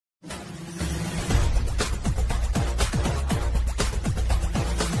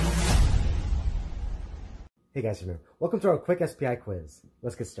Hey guys, here. Welcome to our quick SPI quiz.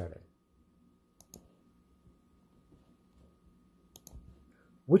 Let's get started.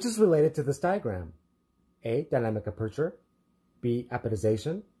 Which is related to this diagram? A. Dynamic aperture, B.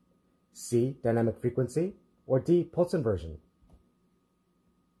 Apodization, C. Dynamic frequency, or D. Pulse inversion?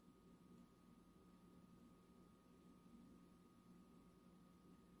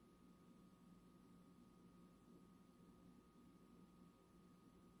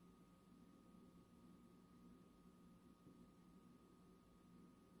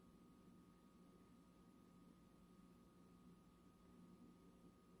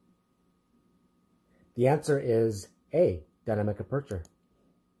 The answer is A. Dynamic aperture.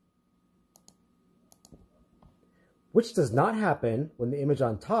 Which does not happen when the image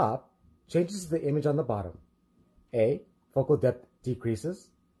on top changes to the image on the bottom? A. Focal depth decreases,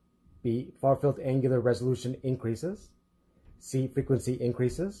 B. Far field angular resolution increases, C. Frequency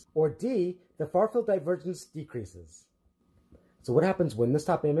increases, or D. The far field divergence decreases. So what happens when this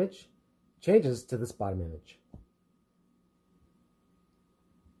top image changes to this bottom image?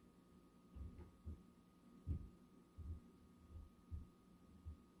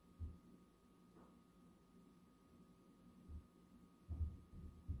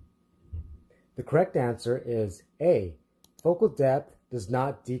 The correct answer is A. Focal depth does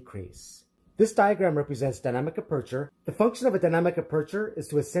not decrease. This diagram represents dynamic aperture. The function of a dynamic aperture is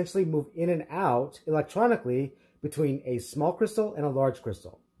to essentially move in and out electronically between a small crystal and a large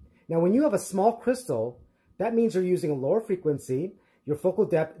crystal. Now, when you have a small crystal, that means you're using a lower frequency, your focal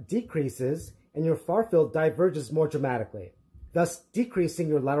depth decreases, and your far field diverges more dramatically, thus decreasing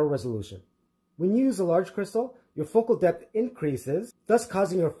your lateral resolution. When you use a large crystal, your focal depth increases, thus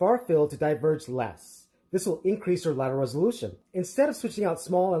causing your far field to diverge less. This will increase your lateral resolution. Instead of switching out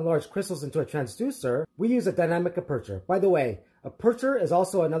small and large crystals into a transducer, we use a dynamic aperture. By the way, aperture is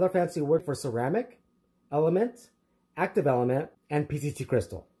also another fancy word for ceramic, element, active element, and PCT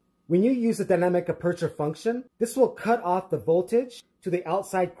crystal. When you use the dynamic aperture function, this will cut off the voltage to the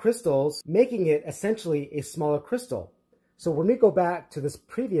outside crystals, making it essentially a smaller crystal. So when we go back to this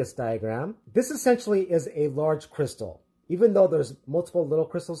previous diagram, this essentially is a large crystal. Even though there's multiple little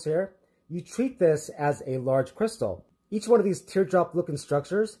crystals here, you treat this as a large crystal. Each one of these teardrop-looking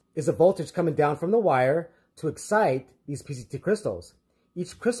structures is a voltage coming down from the wire to excite these PCT crystals.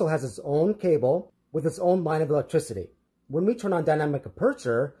 Each crystal has its own cable with its own line of electricity. When we turn on dynamic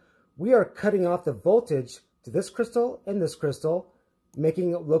aperture, we are cutting off the voltage to this crystal and this crystal,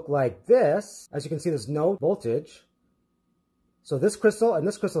 making it look like this. As you can see, there's no voltage. So this crystal and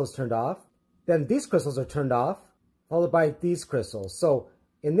this crystal is turned off. Then these crystals are turned off, followed by these crystals. So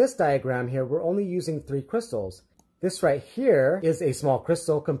in this diagram here, we're only using 3 crystals. This right here is a small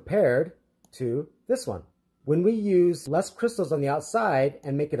crystal compared to this one. When we use less crystals on the outside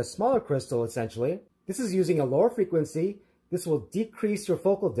and make it a smaller crystal, essentially, this is using a lower frequency. This will decrease your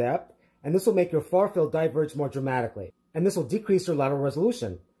focal depth, and this will make your far field diverge more dramatically. And this will decrease your lateral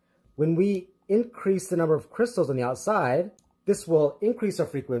resolution. When we increase the number of crystals on the outside, this will increase our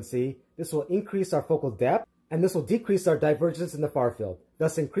frequency, this will increase our focal depth, and this will decrease our divergence in the far field,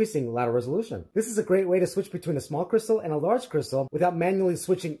 thus increasing lateral resolution. This is a great way to switch between a small crystal and a large crystal without manually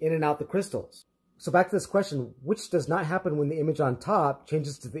switching in and out the crystals. So back to this question, which does not happen when the image on top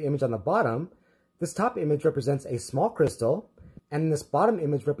changes to the image on the bottom? This top image represents a small crystal, and this bottom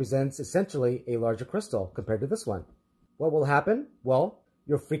image represents essentially a larger crystal compared to this one. What will happen? Well,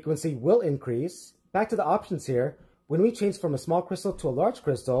 your frequency will increase. Back to the options here. When we change from a small crystal to a large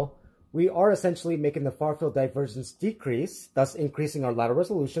crystal, we are essentially making the far field divergence decrease, thus increasing our lateral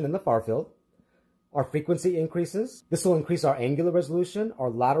resolution in the far field. Our frequency increases. This will increase our angular resolution, our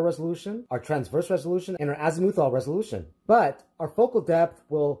lateral resolution, our transverse resolution, and our azimuthal resolution. But our focal depth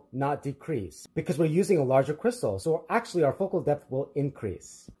will not decrease because we're using a larger crystal. So actually our focal depth will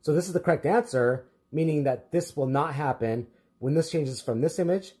increase. So this is the correct answer, meaning that this will not happen when this changes from this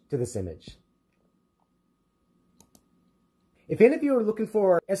image to this image. If any of you are looking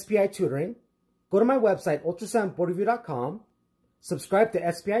for SPI tutoring, go to my website, ultrasoundboardreview.com, subscribe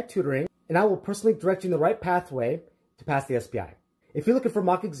to SPI tutoring, and I will personally direct you in the right pathway to pass the SPI. If you're looking for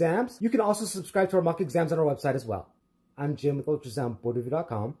mock exams, you can also subscribe to our mock exams on our website as well. I'm Jim with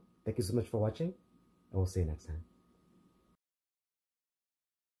ultrasoundboardreview.com. Thank you so much for watching, and we'll see you next time.